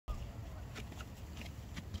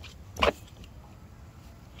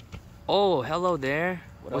Oh, hello there.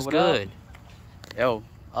 What's what good? Yo,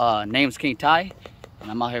 name's King Ty,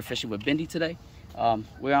 and I'm out here fishing with Bendy today.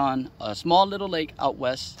 We're on a small little lake out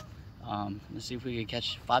west. Let's see if we can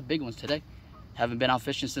catch 5 big ones today. Haven't been out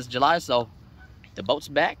fishing since July, so the boat's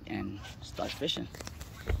back and start fishing.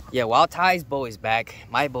 Yeah, while Ty's boat is back,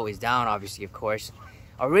 my boat is down, obviously, of course.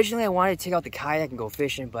 Originally, I wanted to take out the kayak and go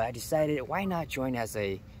fishing, but I decided why not join as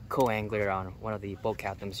a co-angler on one of the boat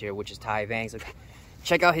captains here, which is Ty Vang. So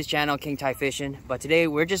check out his channel, King Ty Fishing. But today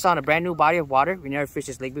we're just on a brand new body of water. We never fished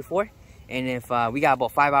this lake before, and if we got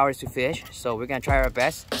about 5 hours to fish, so we're gonna try our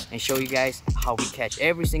best and show you guys how we catch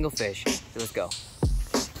every single fish. So let's go.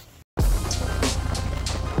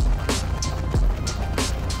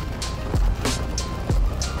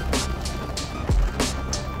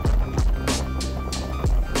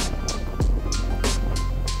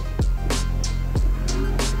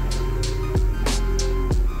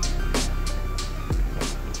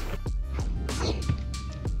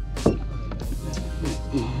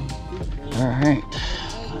 All right,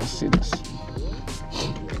 let's see this.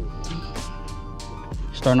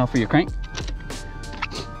 Starting off with your crank?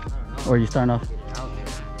 Or are you starting off? All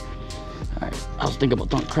right, I was thinking about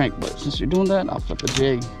throwing crank, but since you're doing that, I'll flip a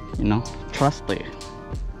jig, you know, trust it.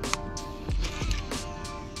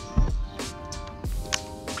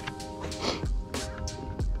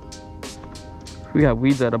 We got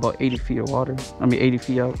weeds at about 80 feet of water. 80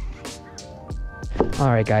 feet out. All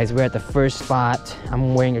right, guys, we're at the first spot.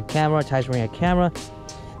 I'm wearing a camera. Ty's wearing a camera.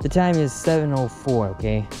 The time is 7:04.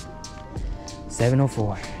 Okay,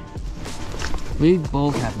 7:04. We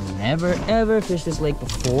both have never ever fished this lake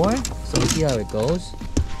before, so let's see how it goes.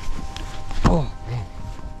 Oh man.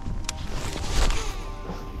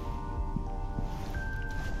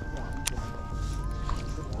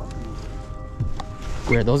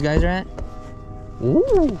 Where those guys are at?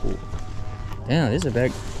 Ooh. Damn, this is a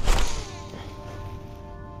big.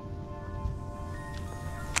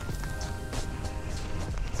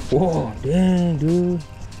 Whoa, dang, dude.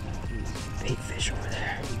 Big fish over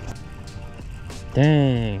there.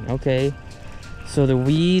 Dang, okay. So the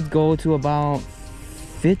weeds go to about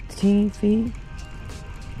 15 feet?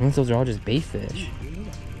 Unless those are all just bait fish.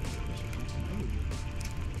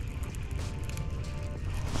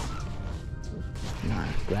 Nah,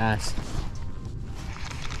 grass.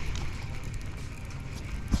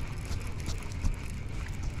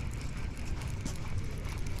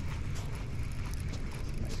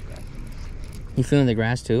 You feeling the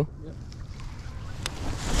grass too? Yep.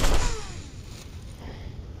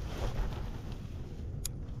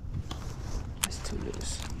 That's too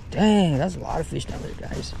loose. Dang, that's a lot of fish down there,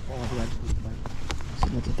 guys. So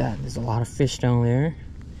look at that. There's a lot of fish down there.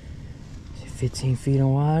 15 feet of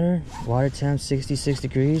water. Water temp 66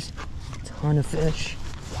 degrees. Ton of fish.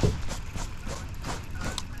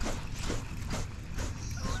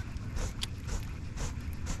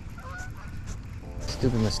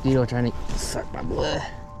 Stupid mosquito trying to suck my blood.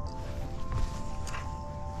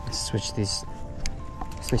 Let's switch to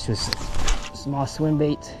a small swim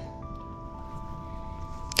bait.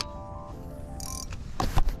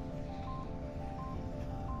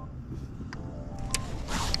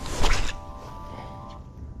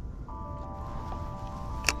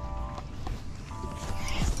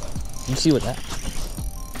 You see what that?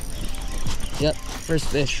 Yep, first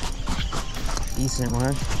fish. Decent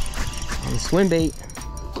one. And swim bait.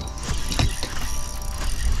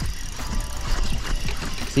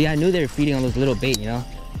 See, I knew they were feeding on those little bait, you know?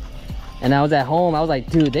 And I was at home, I was like,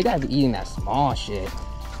 dude, they gotta be eating that small shit.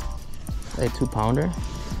 Like a 2-pounder.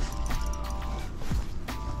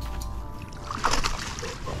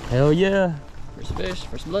 Hell yeah. First fish,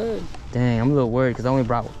 first blood. Dang, I'm a little worried because I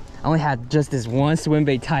only had just this one swim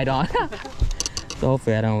bait tied on. So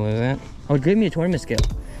hopefully I don't lose it. Oh, give me a tournament scale.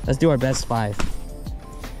 Let's do our best 5.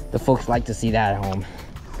 The folks like to see that at home.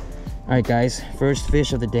 All right, guys, first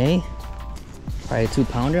fish of the day. Probably a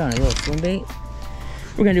 2-pounder on a little swim bait.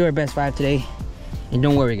 We're gonna do our best 5 today. And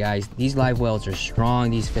don't worry, guys, these live wells are strong.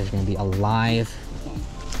 These fish are gonna be alive.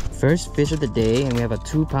 First fish of the day, and we have a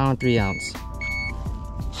 2-pound, 3-ounce.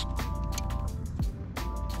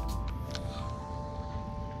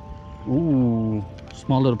 Ooh,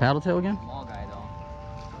 small little paddle tail again? Small guy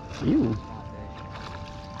though. Ew.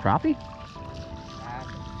 Crappie?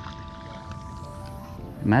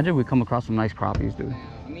 Imagine we come across some nice crappies, dude.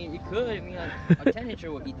 I mean, you could. I mean, like, a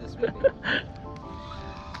 10-incher would eat this swim bait.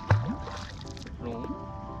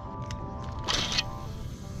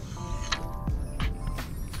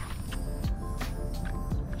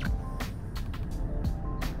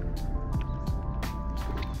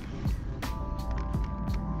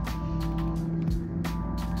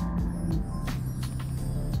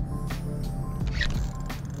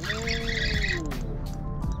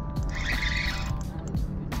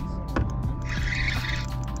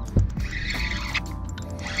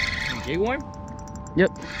 Jig worm?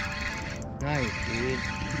 Yep. Nice, dude.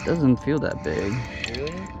 It doesn't feel that big.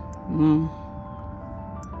 Really? Mm.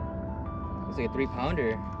 It's like a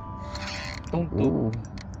 3-pounder. Ooh.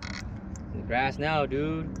 The grass now,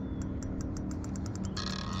 dude.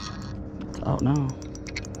 Oh no.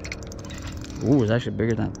 Ooh, it's actually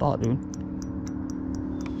bigger than I thought, dude.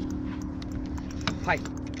 Pipe.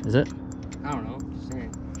 Is it? I don't know. Just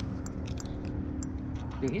saying.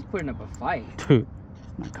 Dude, he's putting up a fight. Dude,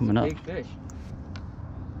 not coming up. Big fish.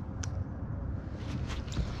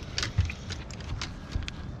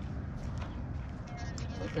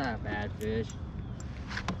 That's not a bad fish.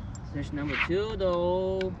 Fish number 2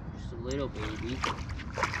 though. Just a little baby.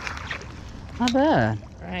 Not bad.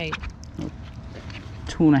 Right.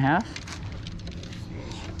 2.5.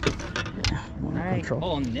 Right. Control.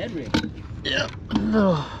 Oh, on the Ned rig. Yep.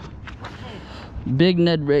 Big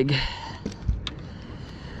Ned rig.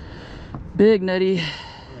 Big Netty. On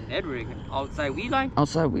the Ned rig. Outside weed line?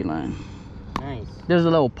 Outside weed line. Nice. There's a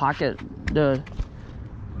little pocket.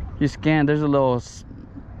 You scan, there's a little,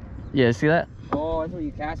 yeah, see that? Oh, that's where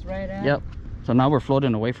you cast right at? Yep. So now we're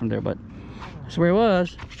floating away from there, but that's where it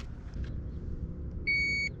was.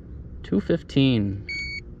 215.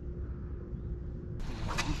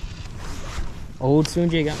 Old spoon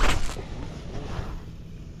jig. You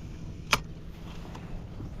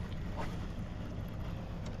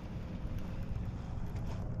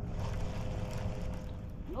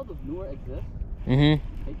know those newer exist?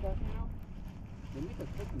 Mm-hmm. Take that now? They make a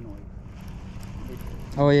clicking noise.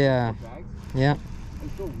 Oh yeah. Drags. Yeah.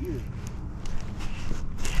 It's so weird.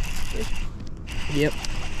 Yep.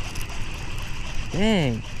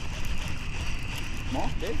 Dang. Small?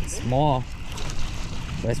 Big? Small.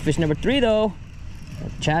 So that's fish number 3 though. A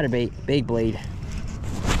chatterbait, big blade.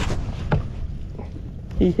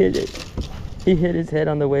 He hit it. He hit his head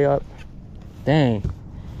on the way up. Dang.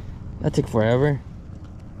 That took forever.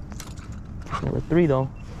 Number 3 though.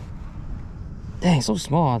 Dang, so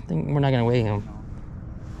small. I think we're not gonna weigh him.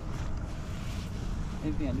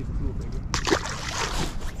 Anything at least a little bigger.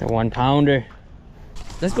 It's a 1-pounder.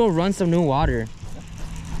 Let's go run some new water.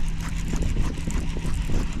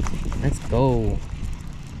 Let's go.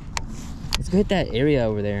 Let's go hit that area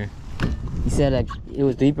over there. You said like it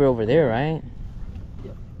was deeper over there, right?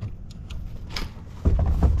 Yep.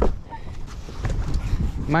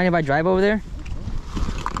 Mind if I drive over there?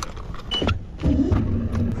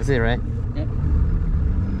 That's it, right? Yep.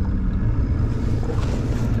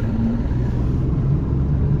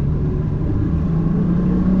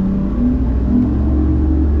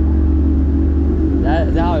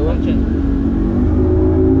 Is that how it works?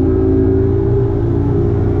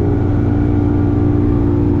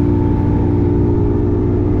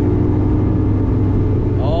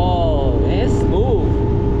 Oh, it's smooth.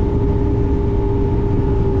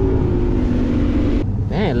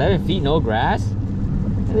 Man, 11 feet, no grass?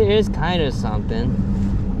 There is kind of something.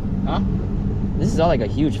 Huh? This is all like a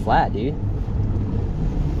huge flat, dude.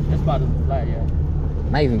 This spot is flat, yeah.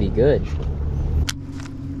 Might even be good.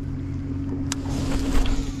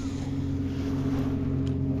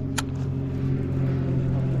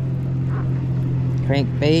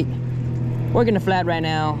 Crankbait. Working the flat right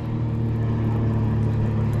now.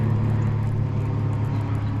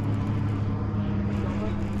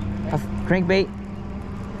 A crankbait.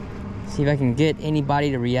 See if I can get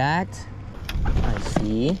anybody to react. I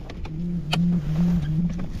see.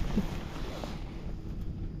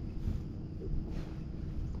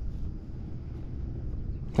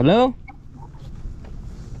 Hello?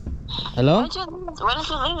 Hello? When did you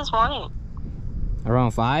leave this morning?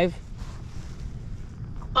 Around 5?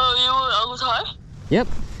 Oh, you were Uncle Ty? Yep.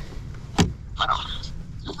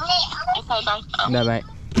 Okay, bye. Bye bye.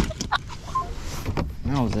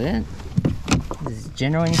 That was it. This is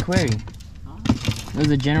general inquiry. It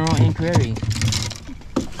was a general inquiry.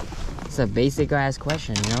 It's a basic ass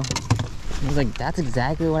question, you know? I was like, that's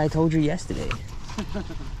exactly what I told you yesterday. I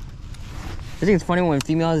think it's funny when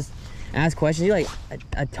females ask questions, you're like,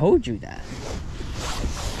 I told you that.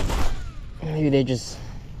 Maybe they just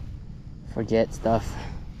forget stuff.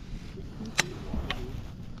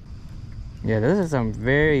 Yeah, this is some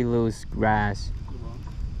very loose grass.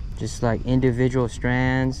 Just like individual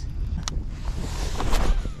strands.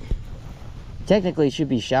 Technically it should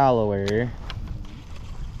be shallower.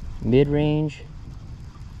 Mid-range.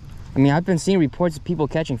 I mean, I've been seeing reports of people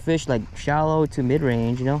catching fish like shallow to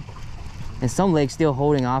mid-range, you know? And some lakes still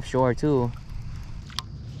holding offshore too.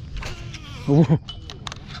 So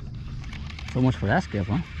much for that skip,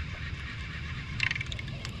 huh?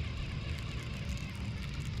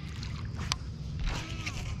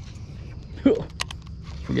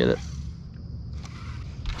 Forget it.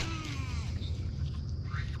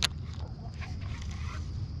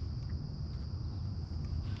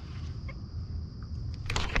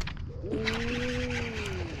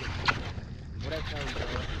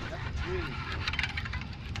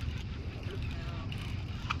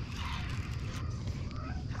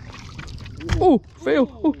 Oh,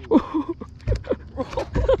 fail.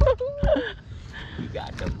 You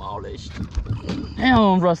got demolished.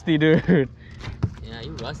 Damn, rusty, dude. Yeah,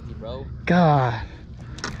 you rusty, bro. God.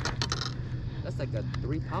 That's like a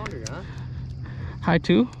 3-pounder, huh? High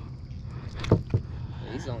 2? Yeah,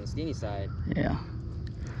 he's on the skinny side. Yeah.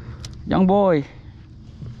 Young boy.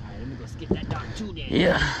 Alright, let me go skip that dog too then.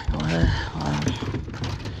 Yeah.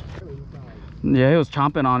 Yeah, he was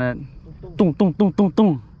chomping on it. Dun, dun, dun, dun,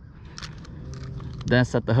 dun. Then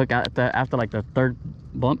set the hook out after like the 3rd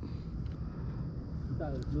bump.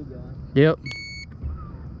 Yep.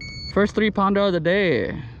 First 3-pounder of the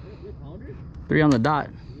day. 3 on the dot.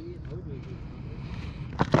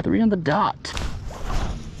 3 on the dot.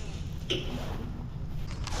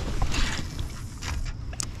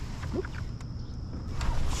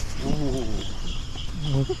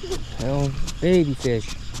 Hell, baby fish.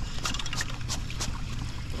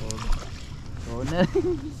 Throw a net. Throw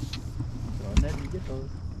a net and get those.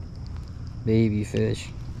 Baby fish.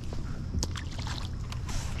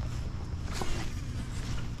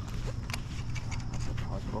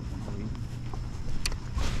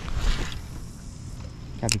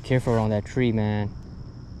 Gotta be careful around that tree, man.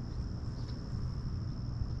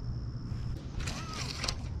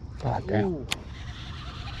 God damn. Ooh.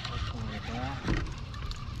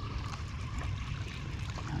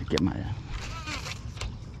 Get my.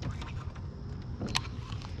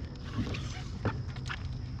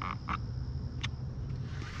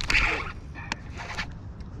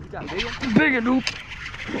 You got bigger? Bigger, dude.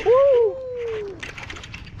 Woo!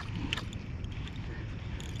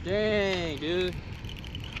 Dang, dude.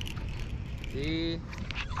 See?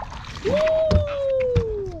 Woo!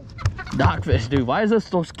 Dogfish, dude. Why is this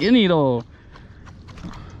so skinny though?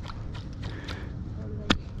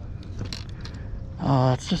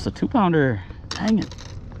 Oh, it's just a 2-pounder. Dang it.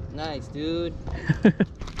 Nice, dude. I'm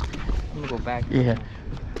gonna go back. Yeah.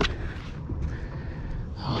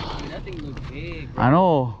 That thing looked big, bro. I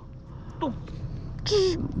know.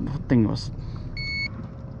 That thing was.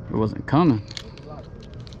 It wasn't coming. There's a lot of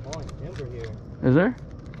falling timber here. Is there?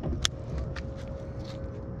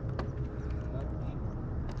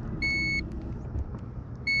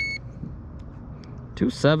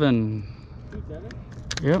 $2.7. 2.7?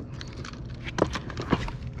 Yep.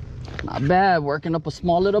 Not bad. Working up a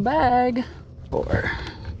small little bag. Or.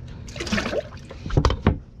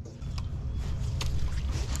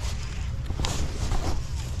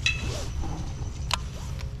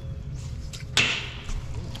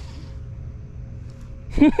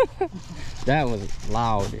 That was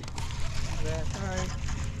loud.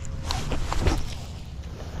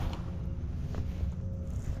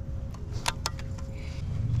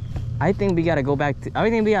 I think we gotta go back to. I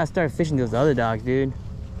think we gotta start fishing those other dogs, dude.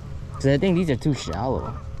 Cause I think these are too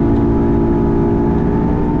shallow.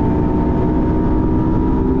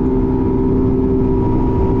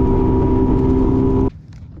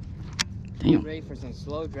 Damn. I'm ready for some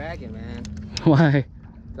slow dragging, man. Why?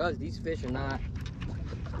 Cause these fish are not.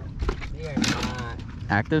 They are not.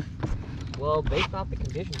 Active? Well, based off the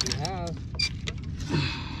conditions we have,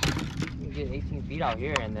 you can get 18 feet out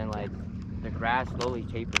here, and then like the grass slowly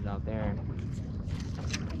tapers out there.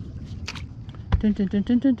 Dun, dun, dun,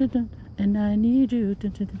 dun, dun, dun, dun. And I need you.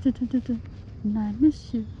 Dun, dun, dun, dun, dun, dun, dun. And I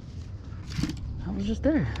miss you. I was just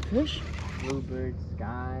there. Fish. Bluebird,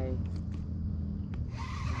 sky.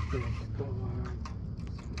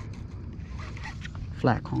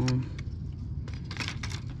 Flat comb.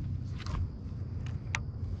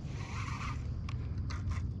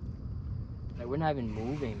 Like we're not even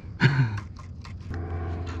moving.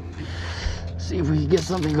 See if we can get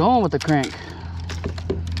something going with the crank.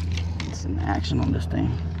 Get some action on this thing.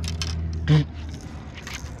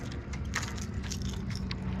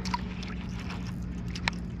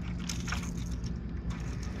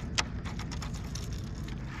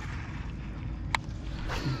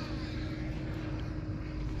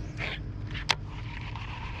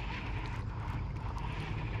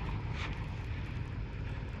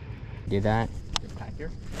 Did that? Back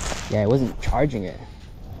here. Yeah, it wasn't charging it.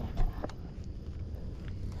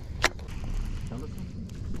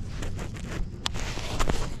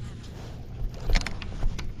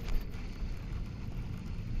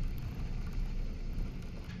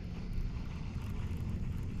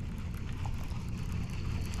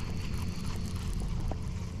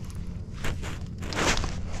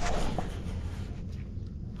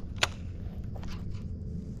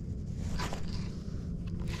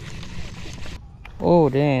 Oh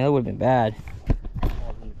dang, that would have been bad.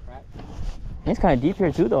 It's kind of deep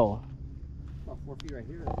here too, though. About 4 feet right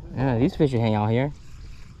here. Yeah, these fish should hang out here.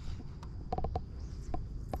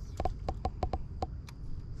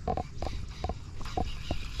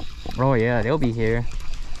 Oh yeah, they'll be here.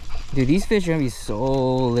 Dude, these fish are gonna be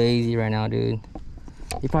so lazy right now, dude.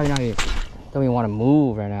 They probably don't even want to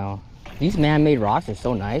move right now. These man-made rocks are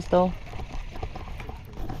so nice though.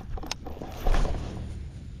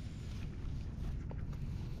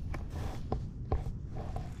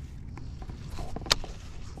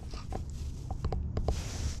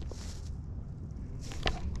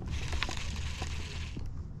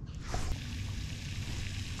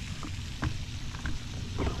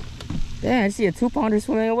 Yeah, I see a 2-pounder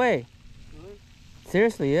swimming away. Really?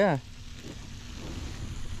 Seriously, yeah.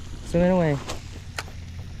 Swimming away.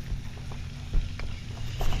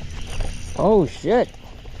 Oh shit.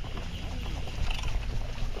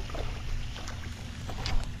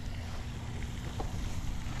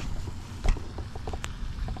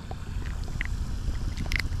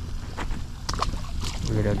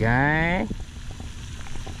 Little guy.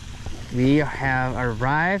 We have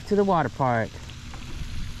arrived to the water park.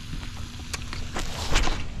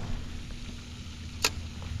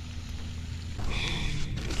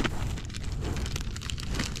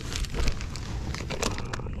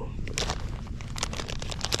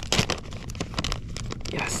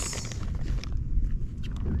 Yes.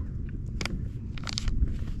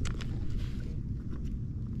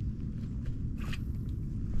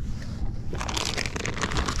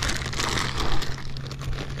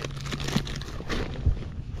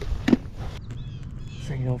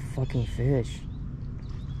 There ain't no fucking fish.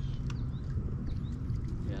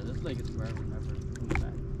 Yeah, this lake is forever never comes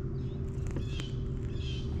back.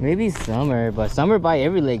 Maybe summer, but summer by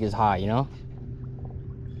every lake is hot, you know?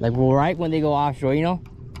 Like right when they go offshore, you know?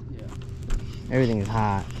 Yeah. Everything is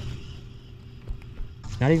hot.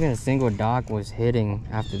 Not even a single dock was hitting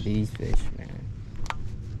after these fish, man.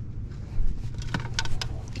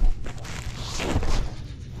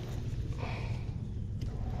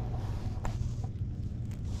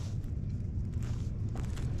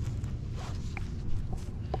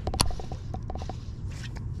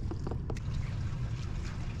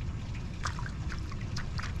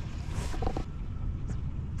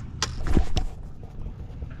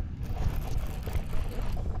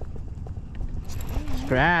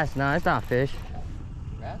 Grass. No, it's not fish.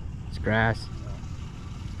 Grass? It's grass.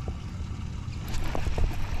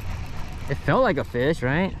 It felt like a fish,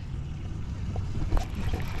 right?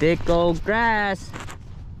 Thick old grass.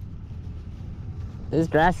 This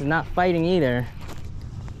grass is not fighting either.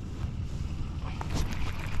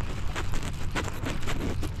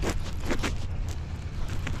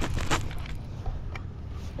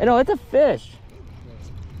 You know, it's a fish.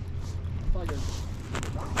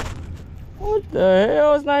 What the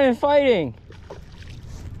hell? It's not even fighting.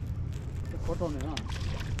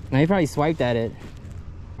 Now he probably swiped at it.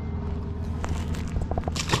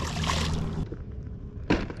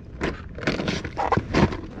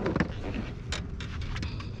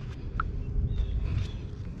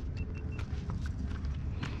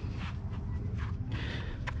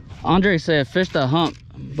 Andre said fish the hump,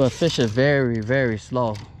 but fish are very, very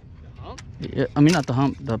slow. The hump? Yeah, I mean, not the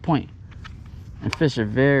hump, the point. And fish are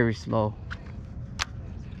very slow.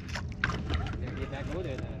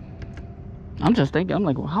 I'm just thinking, I'm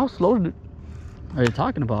like, well, how slow are you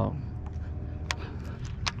talking about?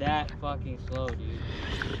 That fucking slow, dude.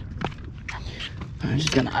 I'm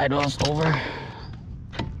just gonna idle us over.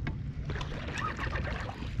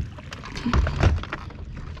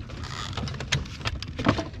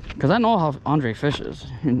 Cause I know how Andre fishes.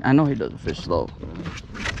 And I know he doesn't fish slow.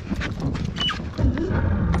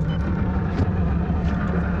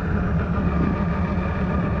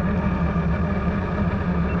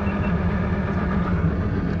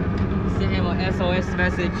 Send him an SOS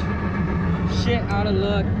message. Shit out of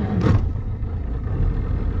luck.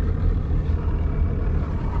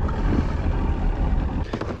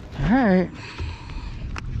 Alright.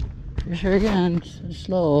 Fish here again. It's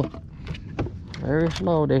slow. Very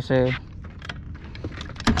slow, they say.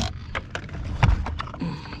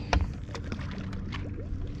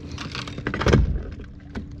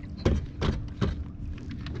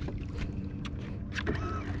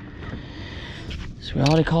 So we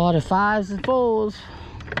already called it 5s and 4s.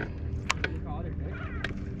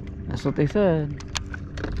 That's what they said.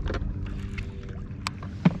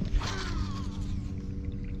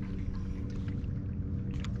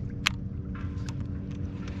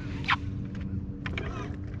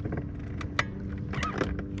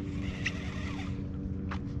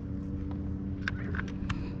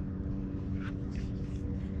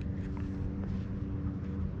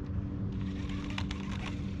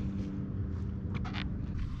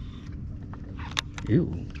 Ew,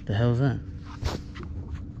 what the hell is that?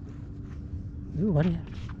 Ooh, what do you?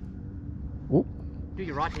 Ooh. Do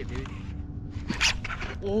your rod tip, dude.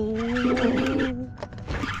 Oh.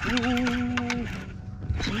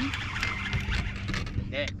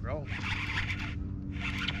 Heck, bro.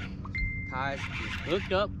 Ties is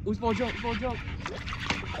hooked up. Ooh, small jump, small jump.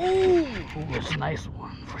 Oh, that's a nice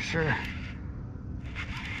one for sure.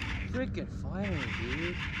 Freaking fire,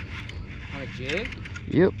 dude. On a jig?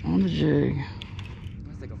 Yep, on the jig.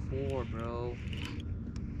 That's like a 4, bro.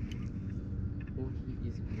 Oh, he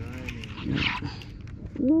is grinding.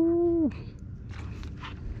 Ooh.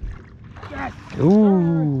 Yes.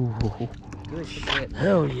 Ooh. Good shit.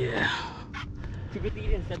 Hell yeah. Too good that you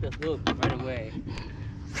didn't set the hook right away.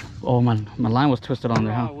 Oh, my line was twisted on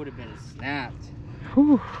there, huh? It would have been snapped.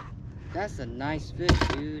 Whew. That's a nice fish,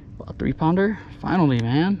 dude. A 3-pounder? Finally,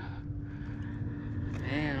 man.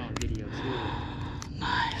 Man, on video too.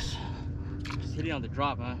 Nice. Just hit it on the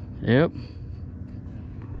drop, huh? Yep.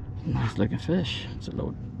 Nice looking fish. It's a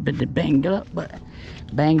little bit banged up, but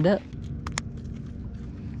banged up.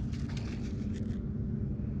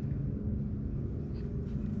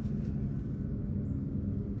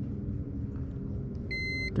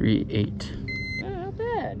 $3.8. Yeah, not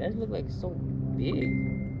bad. That look like so big. I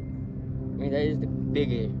mean, that is the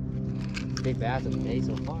big bass of the day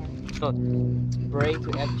so far. So, break to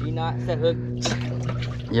FG knot, set hook.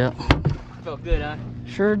 Yep. Felt good, huh?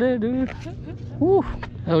 Sure did, dude. Woo.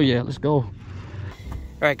 Hell yeah, let's go.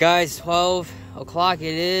 Alright guys, 12 o'clock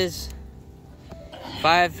it is.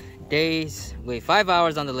 5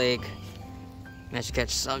 hours on the lake. Managed to catch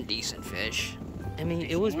some decent fish. I mean,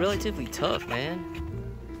 it was relatively tough, man.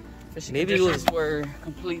 Fishing Maybe it was were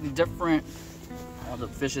completely different. All the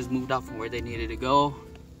fishes moved out from where they needed to go.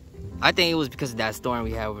 I think it was because of that storm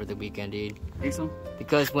we had over the weekend, dude. Think so?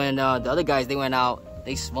 Because when the other guys, they went out,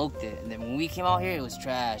 they smoked it. And then when we came out here, it was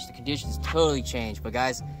trash. The conditions totally changed. But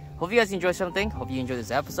guys, hope you guys enjoyed something. Hope you enjoyed this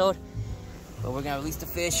episode. But we're gonna release the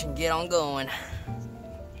fish and get on going.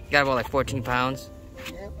 Got about like 14 pounds.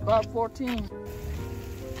 Yeah, about 14.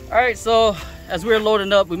 All right, so as we were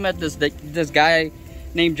loading up, we met this guy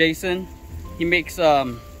named Jason. He makes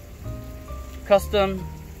custom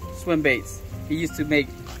swim baits. He used to make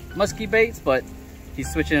musky baits, but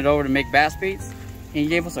he's switching it over to make bass baits. And he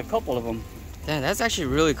gave us a couple of them. Damn, that's actually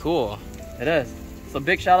really cool. It is. So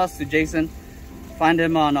big shout outs to Jason. Find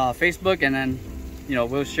him on Facebook, and then, you know,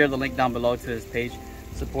 we'll share the link down below to his page.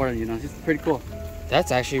 Support him, you know, he's pretty cool.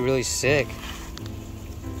 That's actually really sick.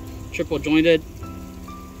 Triple jointed.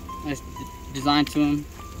 Nice design to him.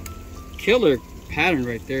 Killer pattern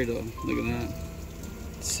right there though. Look at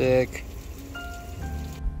that. Sick.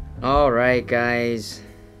 Alright guys,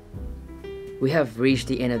 we have reached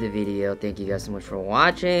the end of the video. Thank you guys so much for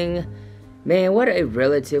watching. Man, what a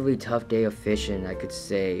relatively tough day of fishing, I could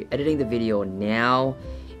say. Editing the video now,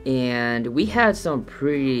 and we had some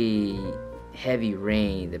pretty heavy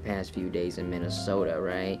rain the past few days in Minnesota,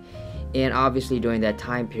 right? And obviously during that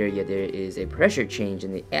time period there is a pressure change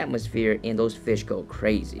in the atmosphere and those fish go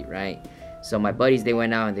crazy, right? So my buddies, they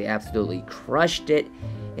went out and they absolutely crushed it.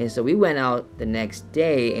 And so we went out the next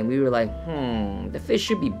day and we were like, the fish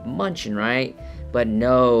should be munching, right? But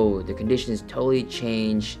no, the conditions totally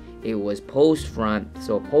changed. It was post front.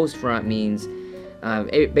 So post front means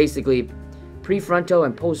basically prefrontal,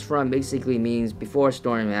 and post front basically means before a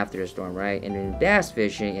storm and after a storm, right? And in bass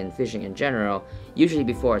fishing and fishing in general, usually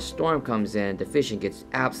before a storm comes in, the fishing gets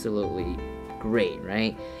absolutely great,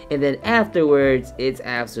 right? And then afterwards, it's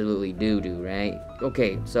absolutely doo-doo, right?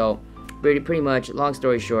 Okay, so pretty much, long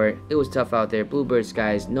story short, it was tough out there. Bluebird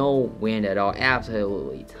skies, no wind at all,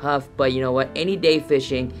 absolutely tough. But you know what? Any day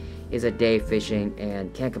fishing is a day fishing,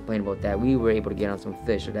 and can't complain about that. We were able to get on some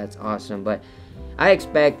fish, so that's awesome. But I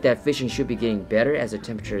expect that fishing should be getting better as the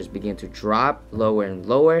temperatures begin to drop lower and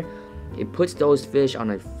lower. It puts those fish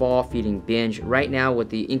on a fall feeding binge. Right now, with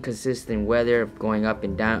the inconsistent weather going up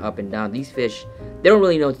and down, these fish, they don't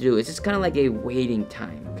really know what to do. It's just kind of like a waiting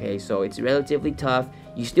time, okay? So it's relatively tough.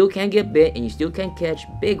 You still can get bit and you still can catch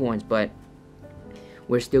big ones, but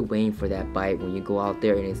we're still waiting for that bite when you go out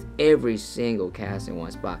there and it's every single cast in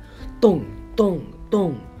one spot. Dong, dong,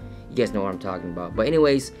 dong. You guys know what I'm talking about. But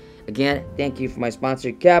anyways, again, thank you for my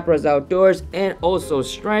sponsor, CAPRA'S Outdoors, and also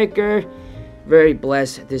Striker. Very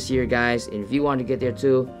blessed this year, guys. And if you want to get there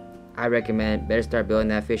too, I recommend better start building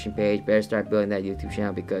that fishing page, better start building that YouTube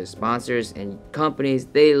channel, because sponsors and companies,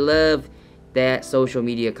 they love that social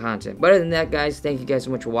media content. But other than that, guys, thank you guys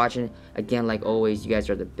so much for watching. Again, like always, you guys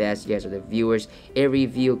are the best. You guys are the viewers. Every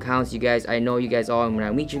view counts, you guys. I know you guys all, and when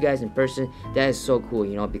I meet you guys in person, that is so cool,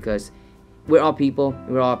 you know, because we're all people.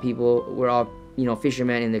 We're all, you know,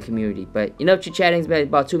 fishermen in the community. But enough chit-chatting. It's been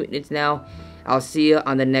about 2 minutes now. I'll see you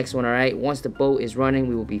on the next one, alright? Once the boat is running,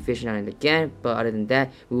 we will be fishing on it again. But other than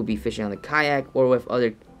that, we will be fishing on the kayak or with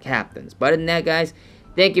other captains. But other than that, guys,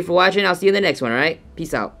 thank you for watching. I'll see you in the next one, alright?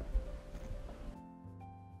 Peace out.